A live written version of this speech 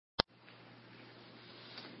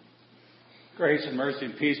Grace and mercy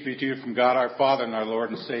and peace be to you from God our Father and our Lord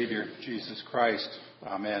and Savior, Jesus Christ.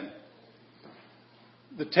 Amen.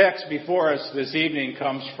 The text before us this evening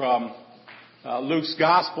comes from Luke's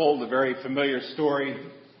Gospel, the very familiar story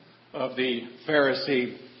of the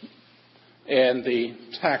Pharisee and the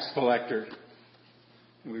tax collector.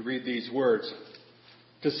 And we read these words.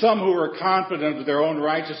 To some who were confident of their own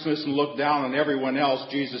righteousness and looked down on everyone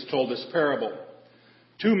else, Jesus told this parable.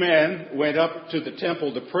 Two men went up to the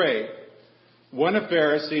temple to pray, one a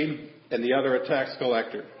Pharisee and the other a tax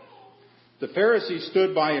collector. The Pharisee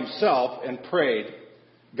stood by himself and prayed,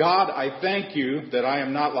 God, I thank you that I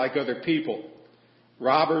am not like other people,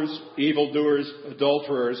 robbers, evildoers,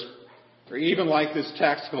 adulterers, or even like this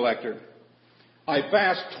tax collector. I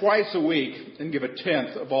fast twice a week and give a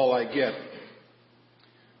tenth of all I get.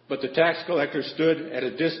 But the tax collector stood at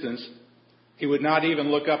a distance. He would not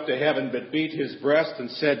even look up to heaven, but beat his breast and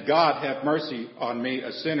said, God, have mercy on me,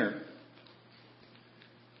 a sinner.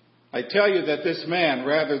 I tell you that this man,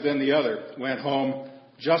 rather than the other, went home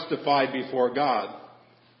justified before God.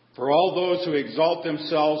 For all those who exalt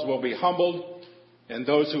themselves will be humbled, and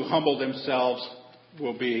those who humble themselves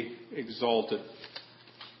will be exalted.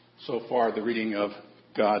 So far, the reading of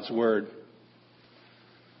God's Word.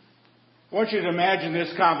 I want you to imagine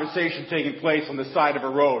this conversation taking place on the side of a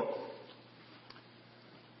road.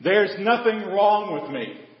 There's nothing wrong with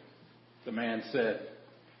me, the man said.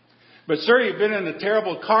 But sir, you've been in a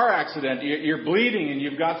terrible car accident. You're bleeding and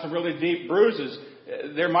you've got some really deep bruises.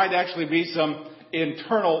 There might actually be some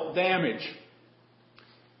internal damage.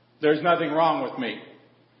 There's nothing wrong with me.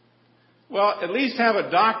 Well, at least have a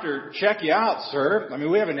doctor check you out, sir. I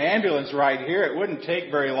mean, we have an ambulance right here. It wouldn't take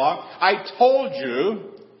very long. I told you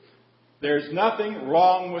there's nothing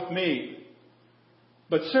wrong with me.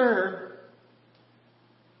 But sir,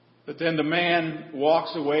 but then the man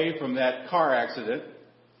walks away from that car accident.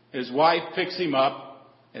 His wife picks him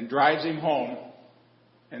up and drives him home,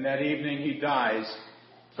 and that evening he dies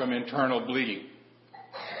from internal bleeding.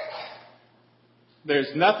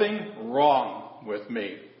 There's nothing wrong with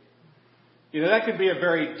me. You know, that could be a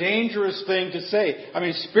very dangerous thing to say. I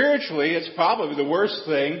mean, spiritually, it's probably the worst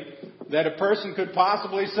thing that a person could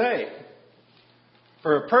possibly say.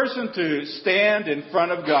 For a person to stand in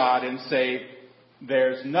front of God and say,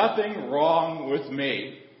 there's nothing wrong with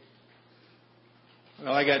me.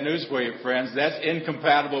 Well, I got news for you, friends. That's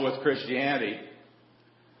incompatible with Christianity.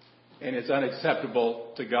 And it's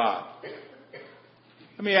unacceptable to God.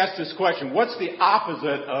 Let me ask this question. What's the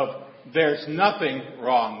opposite of there's nothing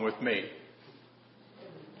wrong with me?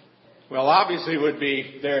 Well, obviously it would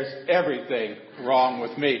be there's everything wrong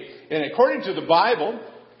with me. And according to the Bible,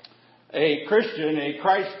 a Christian, a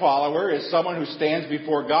Christ follower, is someone who stands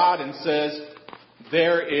before God and says,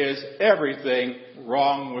 there is everything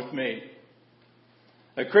wrong with me.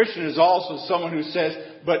 A Christian is also someone who says,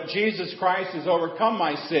 but Jesus Christ has overcome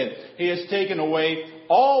my sin. He has taken away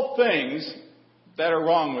all things that are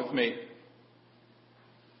wrong with me.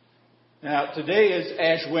 Now, today is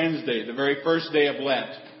Ash Wednesday, the very first day of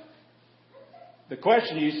Lent. The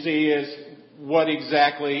question you see is, what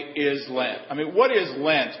exactly is Lent? I mean, what is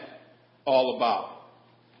Lent all about?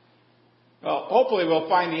 Well, hopefully we'll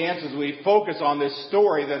find the answers as we focus on this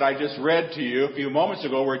story that I just read to you a few moments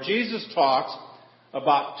ago, where Jesus talks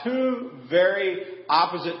about two very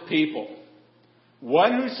opposite people.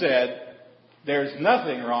 One who said, there's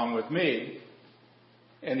nothing wrong with me,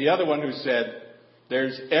 and the other one who said,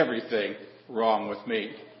 there's everything wrong with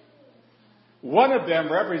me. One of them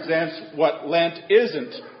represents what Lent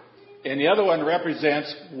isn't, and the other one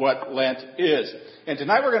represents what Lent is. And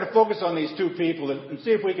tonight we're going to focus on these two people and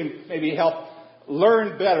see if we can maybe help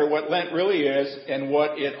learn better what Lent really is and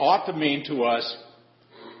what it ought to mean to us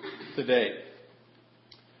today.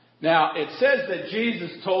 Now, it says that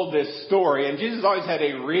Jesus told this story, and Jesus always had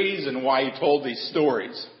a reason why he told these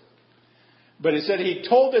stories. But it said he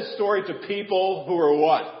told this story to people who were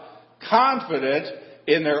what? Confident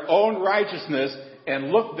in their own righteousness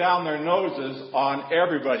and looked down their noses on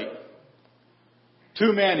everybody.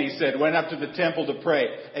 Two men, he said, went up to the temple to pray.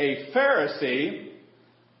 A Pharisee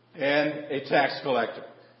and a tax collector.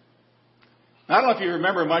 Now, I don't know if you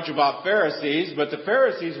remember much about Pharisees, but the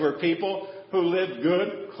Pharisees were people who lived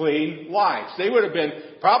good, clean lives. They would have been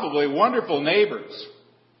probably wonderful neighbors.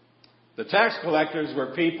 The tax collectors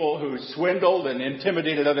were people who swindled and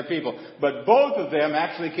intimidated other people. But both of them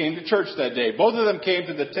actually came to church that day. Both of them came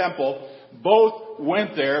to the temple. Both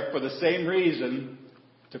went there for the same reason,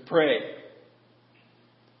 to pray.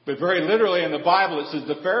 But very literally in the Bible it says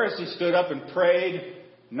the Pharisee stood up and prayed,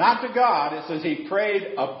 not to God. It says he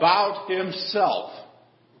prayed about himself.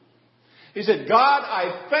 He said, God,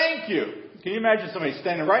 I thank you Can you imagine somebody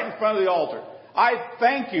standing right in front of the altar? I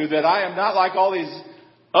thank you that I am not like all these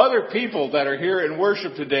other people that are here in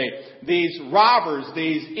worship today. These robbers,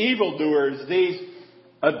 these evildoers, these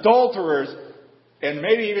adulterers, and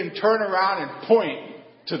maybe even turn around and point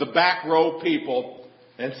to the back row people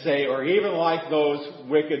and say, or even like those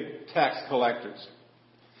wicked tax collectors.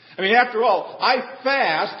 I mean, after all, I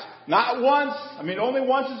fast not once. I mean, only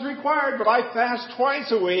once is required, but I fast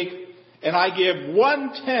twice a week, and I give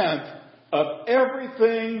 1/10 of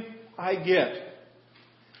everything I get.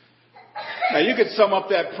 Now, you could sum up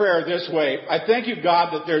that prayer this way. I thank you,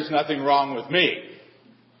 God, that there's nothing wrong with me.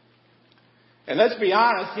 And let's be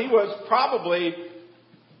honest, he was probably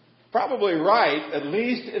right, at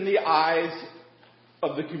least in the eyes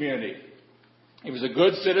of the community. He was a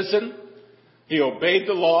good citizen. He obeyed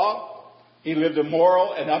the law. He lived a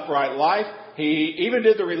moral and upright life. He even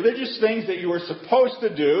did the religious things that you were supposed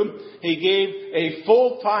to do. He gave a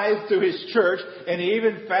full tithe to his church, and he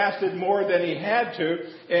even fasted more than he had to.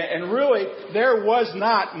 And really, there was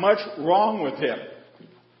not much wrong with him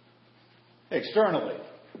externally.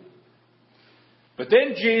 But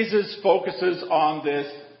then Jesus focuses on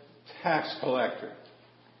this tax collector.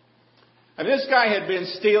 And this guy had been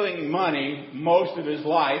stealing money most of his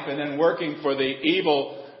life and then working for the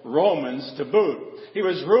evil Romans to boot. He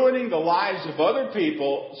was ruining the lives of other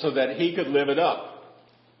people so that he could live it up.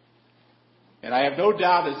 And I have no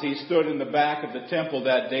doubt as he stood in the back of the temple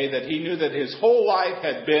that day that he knew that his whole life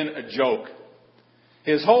had been a joke.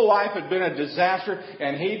 His whole life had been a disaster,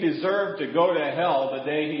 and he deserved to go to hell the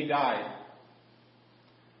day he died.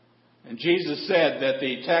 And Jesus said that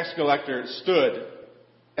the tax collector stood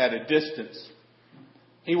at a distance.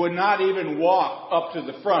 He would not even walk up to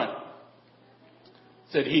the front.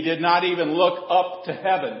 Said he did not even look up to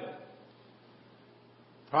heaven.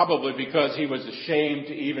 Probably because he was ashamed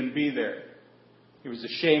to even be there. He was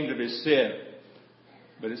ashamed of his sin.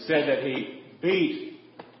 But it said that he beat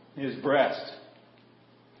his breast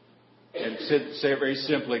and said very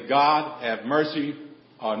simply, God, have mercy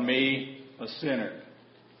on me, a sinner.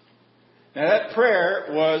 Now that prayer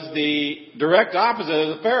was the direct opposite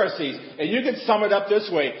of the Pharisees. And you can sum it up this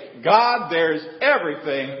way. God, there's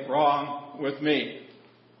everything wrong with me.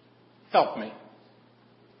 Help me.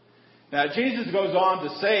 Now Jesus goes on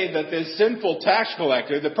to say that this sinful tax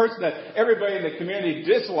collector, the person that everybody in the community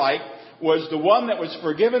disliked, was the one that was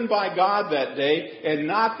forgiven by God that day and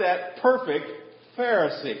not that perfect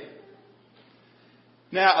Pharisee.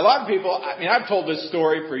 Now, a lot of people, I've told this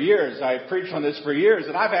story for years. I've preached on this for years,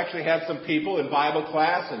 and I've actually had some people in Bible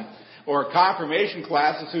class or confirmation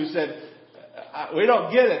classes who said, we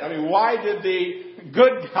don't get it. Why did the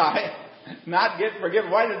good guy not get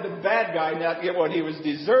forgiven? Why did the bad guy not get what he was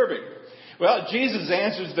deserving? Well, Jesus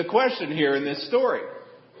answers the question here in this story.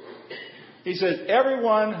 He says,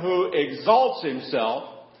 everyone who exalts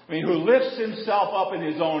himself, who lifts himself up in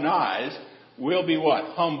his own eyes, will be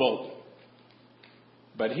what? Humbled.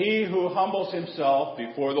 But he who humbles himself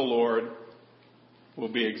before the Lord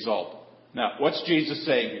will be exalted. Now, what's Jesus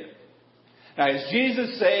saying here? Now, is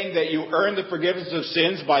Jesus saying that you earn the forgiveness of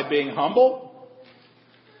sins by being humble?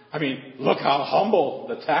 Look how humble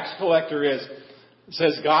the tax collector is.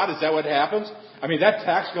 Says God, is that what happens? That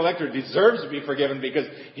tax collector deserves to be forgiven because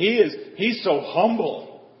he's so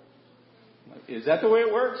humble. Is that the way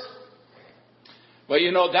it works? Well,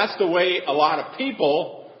 that's the way a lot of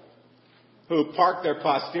people who park their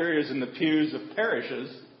posteriors in the pews of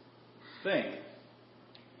parishes think.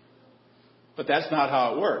 But that's not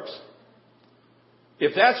how it works.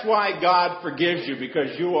 If that's why God forgives you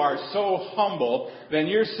because you are so humble, then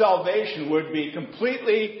your salvation would be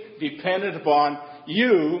completely dependent upon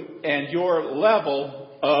you and your level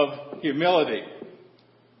of humility.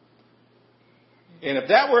 And if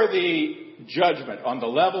that were the judgment on the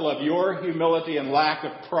level of your humility and lack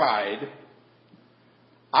of pride,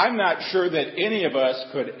 I'm not sure that any of us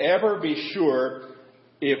could ever be sure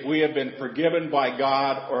if we have been forgiven by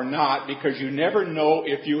God or not, because you never know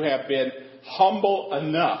if you have been humble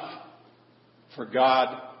enough for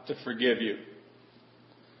God to forgive you.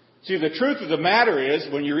 See, the truth of the matter is,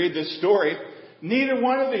 when you read this story, neither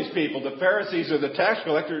one of these people, the Pharisees or the tax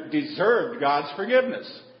collector, deserved God's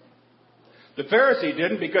forgiveness. The Pharisee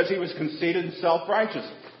didn't because he was conceited and self-righteous.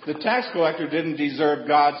 The tax collector didn't deserve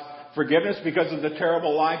God's forgiveness because of the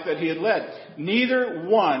terrible life that he had led. Neither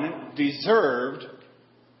one deserved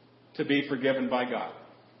to be forgiven by God.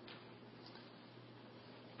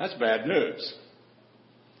 That's bad news.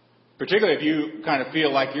 Particularly if you kind of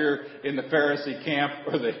feel like you're in the Pharisee camp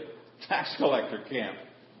or the tax collector camp.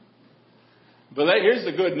 But here's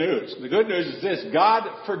the good news. The good news is this.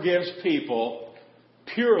 God forgives people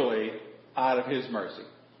purely out of His mercy.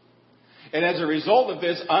 And as a result of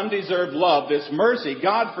this undeserved love, this mercy,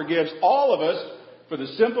 God forgives all of us for the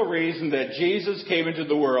simple reason that Jesus came into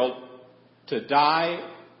the world to die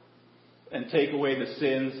and take away the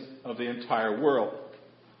sins of the entire world.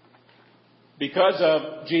 Because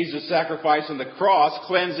of Jesus' sacrifice on the cross,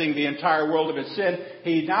 cleansing the entire world of its sin,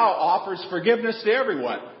 he now offers forgiveness to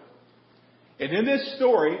everyone. And in this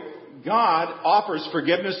story, God offers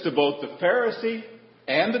forgiveness to both the Pharisee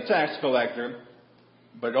and the tax collector,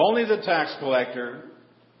 but only the tax collector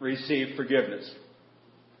received forgiveness.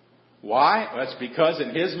 Why? That's because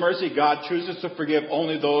in his mercy, God chooses to forgive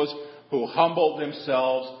only those who humble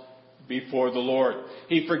themselves before the Lord.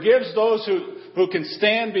 He forgives those who can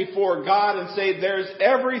stand before God and say, there's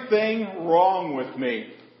everything wrong with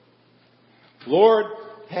me. Lord,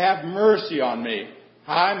 have mercy on me.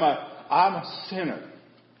 I'm a sinner.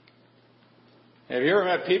 Have you ever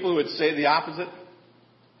met people who would say the opposite?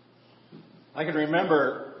 I can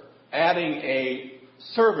remember adding a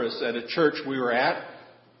service at a church we were at.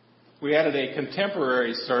 We added a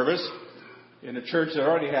contemporary service in a church that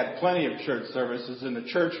already had plenty of church services, in a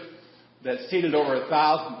church that seated over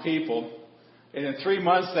 1,000 people. And in 3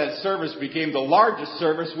 months, that service became the largest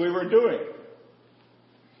service we were doing.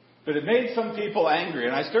 But it made some people angry.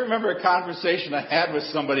 And I still remember a conversation I had with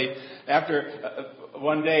somebody after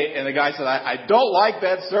one day, and the guy said, I don't like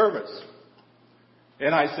that service.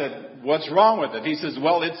 And I said, what's wrong with it? He says,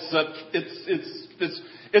 well, it's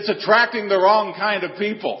attracting the wrong kind of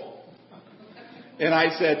people. And I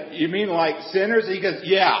said, you mean like sinners? He goes,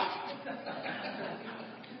 yeah.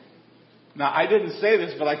 Now, I didn't say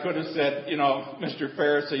this, but I could have said, Mr.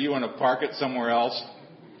 Pharisee, you want to park it somewhere else?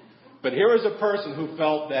 But here was a person who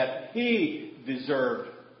felt that he deserved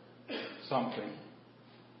something.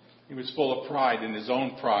 He was full of pride in his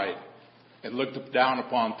own pride and looked down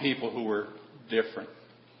upon people who were different.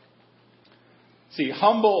 See,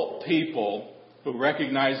 humble people who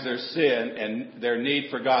recognize their sin and their need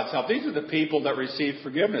for God's help, these are the people that receive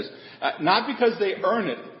forgiveness. Not because they earn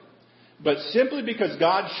it, but simply because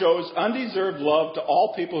God shows undeserved love to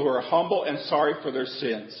all people who are humble and sorry for their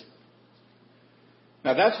sins.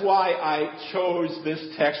 Now that's why I chose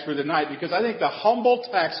this text for tonight, because I think the humble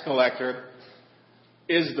tax collector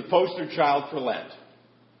is the poster child for Lent.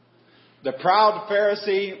 The proud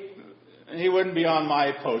Pharisee, he wouldn't be on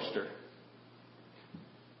my poster.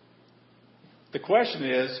 The question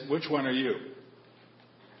is, which one are you?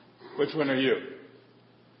 Which one are you?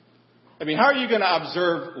 I mean, how are you going to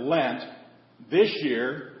observe Lent this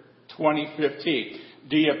year, 2015?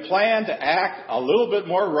 Do you plan to act a little bit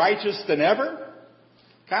more righteous than ever?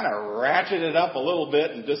 Kind of ratchet it up a little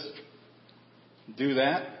bit and just do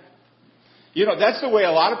that? That's the way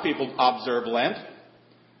a lot of people observe Lent.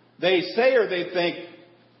 They say or they think,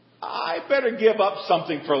 I better give up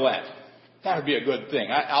something for Lent. That would be a good thing.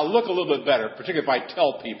 I'll look a little bit better, particularly if I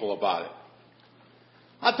tell people about it.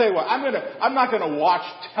 I'll tell you what, I'm not going to watch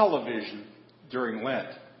television during Lent.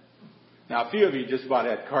 Now, a few of you just about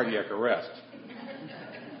had cardiac arrest.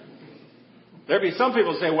 There'd be some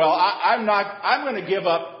people say, well, I'm going to give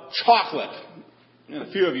up chocolate. And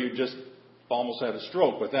a few of you just almost had a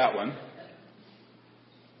stroke with that one.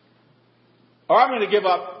 Or I'm going to give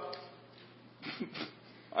up,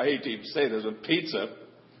 I hate to even say this, a pizza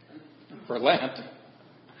for Lent.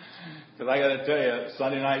 Because I got to tell you,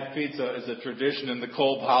 Sunday night pizza is a tradition in the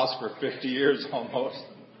Kolb house for 50 years almost.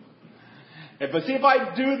 But see, if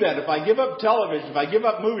I do that, if I give up television, if I give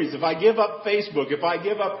up movies, if I give up Facebook, if I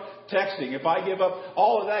give up texting, if I give up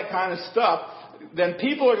all of that kind of stuff, then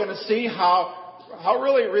people are going to see how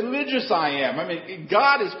really religious I am. I mean,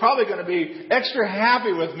 God is probably going to be extra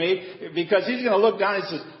happy with me because He's going to look down and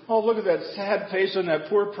He says, oh, look at that sad face on that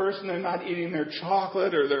poor person. They're not eating their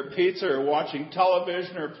chocolate or their pizza or watching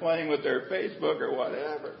television or playing with their Facebook or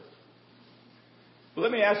whatever. But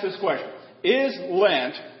let me ask this question. Is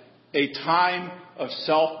Lent a time of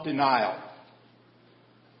self-denial?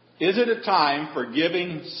 Is it a time for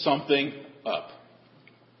giving something up?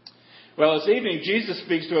 Well, this evening, Jesus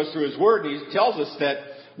speaks to us through His Word, and He tells us that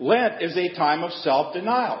Lent is a time of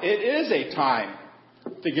self-denial. It is a time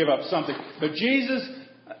to give up something. But Jesus,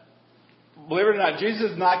 believe it or not,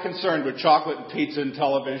 Jesus is not concerned with chocolate and pizza and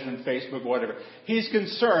television and Facebook, whatever. He's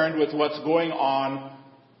concerned with what's going on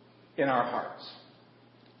in our hearts.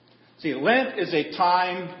 See, Lent is a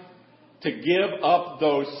time to give up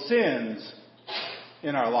those sins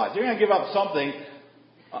in our lives. You're going to give up something.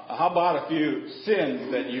 How about a few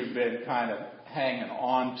sins that you've been kind of hanging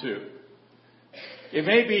on to? It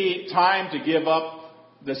may be time to give up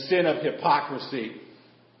the sin of hypocrisy.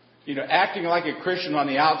 Acting like a Christian on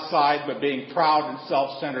the outside, but being proud and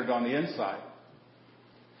self-centered on the inside.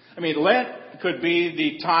 I mean, Lent could be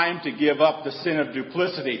the time to give up the sin of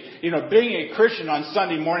duplicity. Being a Christian on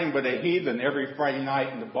Sunday morning but a heathen every Friday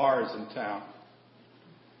night in the bars in town.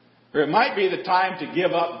 Or it might be the time to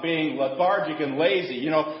give up being lethargic and lazy.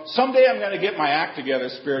 Someday I'm going to get my act together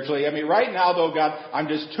spiritually. Right now, though, God, I'm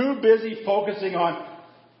just too busy focusing on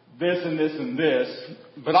this and this and this,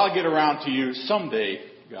 but I'll get around to you someday,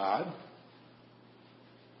 God.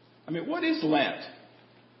 What is Lent?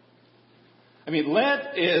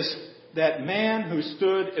 Lent is that man who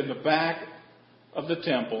stood in the back of the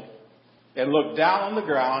temple and looked down on the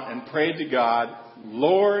ground and prayed to God,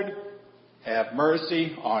 Lord, have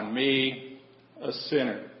mercy on me, a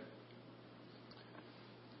sinner.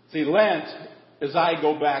 See, Lent, as I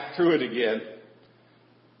go back through it again,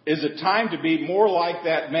 is a time to be more like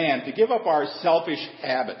that man, to give up our selfish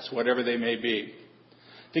habits, whatever they may be,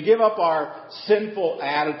 to give up our sinful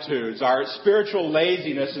attitudes, our spiritual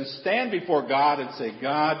laziness, and stand before God and say,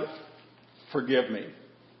 God, forgive me.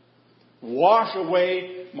 Wash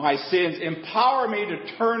away my sins. Empower me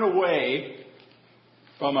to turn away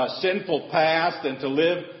from a sinful past and to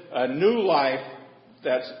live a new life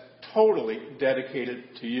that's totally dedicated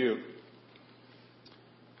to you.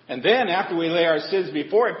 And then after we lay our sins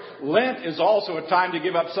before Him, Lent is also a time to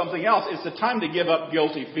give up something else. It's a time to give up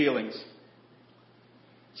guilty feelings.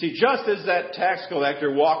 See, just as that tax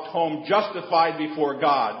collector walked home justified before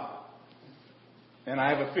God, and I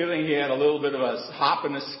have a feeling he had a little bit of a hop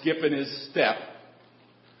and a skip in his step,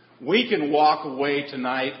 we can walk away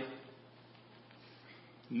tonight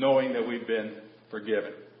knowing that we've been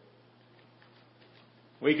forgiven.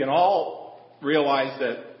 We can all realize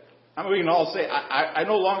that, we can all say, I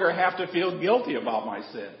no longer have to feel guilty about my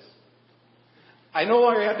sins. I no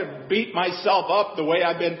longer have to beat myself up the way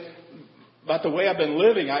I've been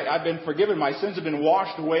living. I've been forgiven. My sins have been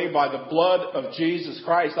washed away by the blood of Jesus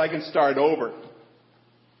Christ. I can start over.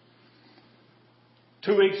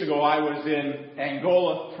 2 weeks ago, I was in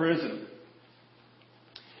Angola prison.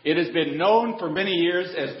 It has been known for many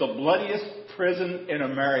years as the bloodiest prison in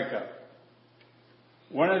America.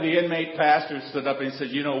 One of the inmate pastors stood up and said,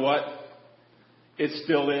 you know what? It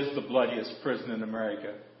still is the bloodiest prison in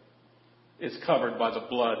America. It's covered by the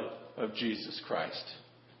blood of Jesus Christ.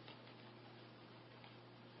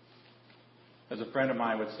 As a friend of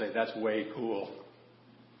mine would say, that's way cool.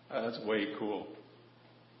 That's way cool.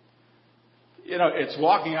 It's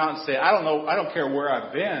walking out and saying, I don't care where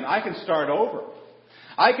I've been. I can start over.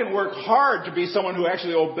 I can work hard to be someone who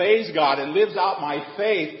actually obeys God and lives out my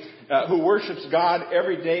faith, who worships God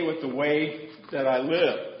every day with the way that I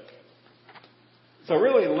live. So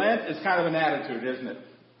really, Lent is kind of an attitude, isn't it?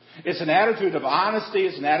 It's an attitude of honesty.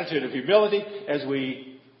 It's an attitude of humility as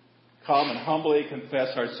we come and humbly confess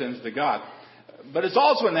our sins to God. But it's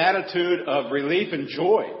also an attitude of relief and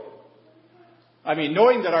joy.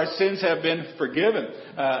 Knowing that our sins have been forgiven,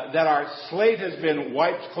 that our slate has been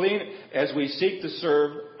wiped clean as we seek to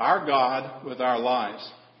serve our God with our lives.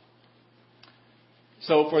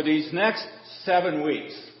 So for these next 7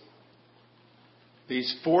 weeks,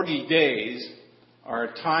 these 40 days are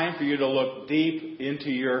a time for you to look deep into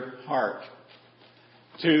your heart,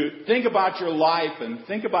 to think about your life and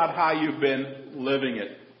think about how you've been living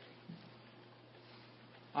it.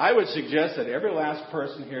 I would suggest that every last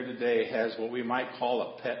person here today has what we might call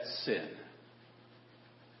a pet sin.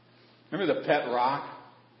 Remember the pet rock?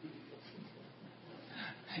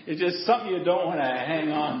 It's just something you don't want to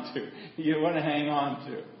hang on to. You want to hang on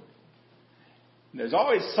to. There's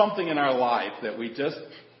always something in our life that we just,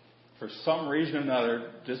 for some reason or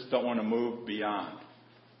another, just don't want to move beyond.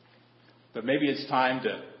 But maybe it's time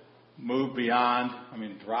to move beyond.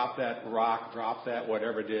 Drop that rock, drop that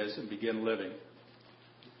whatever it is, and begin living.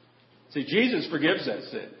 See, Jesus forgives that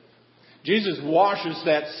sin. Jesus washes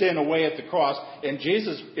that sin away at the cross, and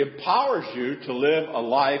Jesus empowers you to live a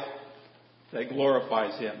life that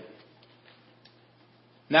glorifies Him.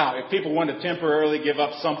 Now, if people want to temporarily give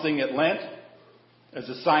up something at Lent as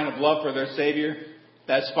a sign of love for their Savior,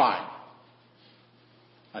 that's fine.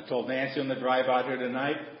 I told Nancy on the drive out here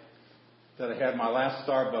tonight that I had my last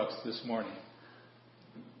Starbucks this morning.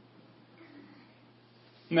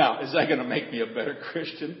 Now, is that going to make me a better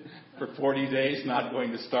Christian for 40 days not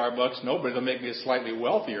going to Starbucks? No, but it'll make me a slightly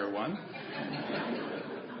wealthier one.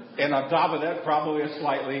 And on top of that, probably a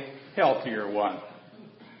slightly healthier one.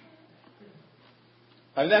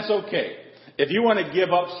 And that's okay. If you want to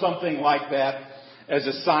give up something like that as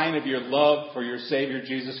a sign of your love for your Savior,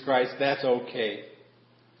 Jesus Christ, that's okay.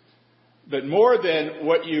 But more than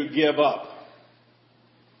what you give up,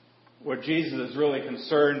 what Jesus is really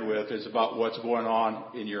concerned with is about what's going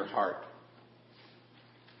on in your heart.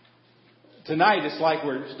 Tonight, it's like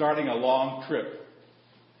we're starting a long trip.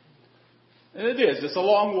 And it is. It's a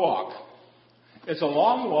long walk. It's a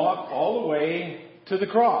long walk all the way to the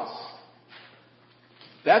cross.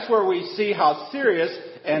 That's where we see how serious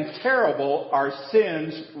and terrible our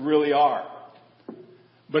sins really are.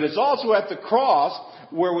 But it's also at the cross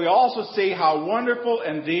where we also see how wonderful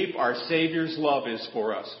and deep our Savior's love is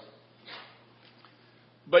for us.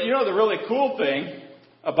 But you know, the really cool thing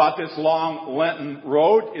about this long Lenten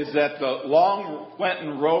road is that the long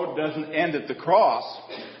Lenten road doesn't end at the cross.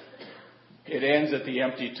 It ends at the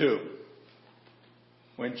empty tomb,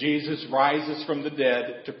 when Jesus rises from the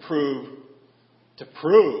dead to prove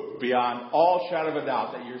beyond all shadow of a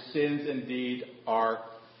doubt that your sins indeed are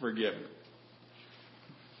forgiven.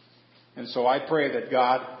 And so I pray that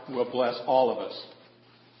God will bless all of us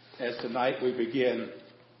as tonight we begin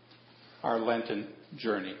our Lenten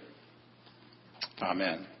journey.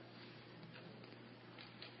 Amen.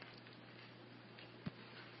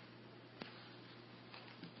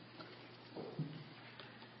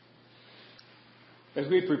 As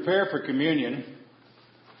we prepare for communion,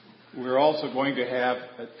 we're also going to have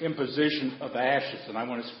an imposition of ashes, and I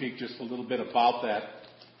want to speak just a little bit about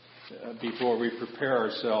that before we prepare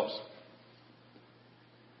ourselves.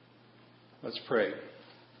 Let's pray.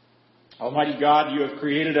 Almighty God, you have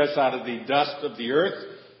created us out of the dust of the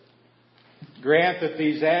earth. Grant that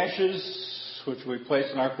these ashes, which we place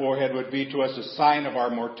on our forehead, would be to us a sign of our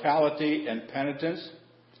mortality and penitence,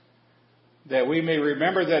 that we may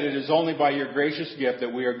remember that it is only by your gracious gift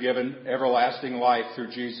that we are given everlasting life through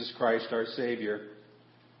Jesus Christ our Savior.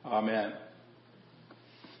 Amen.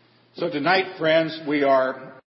 So tonight, friends, we are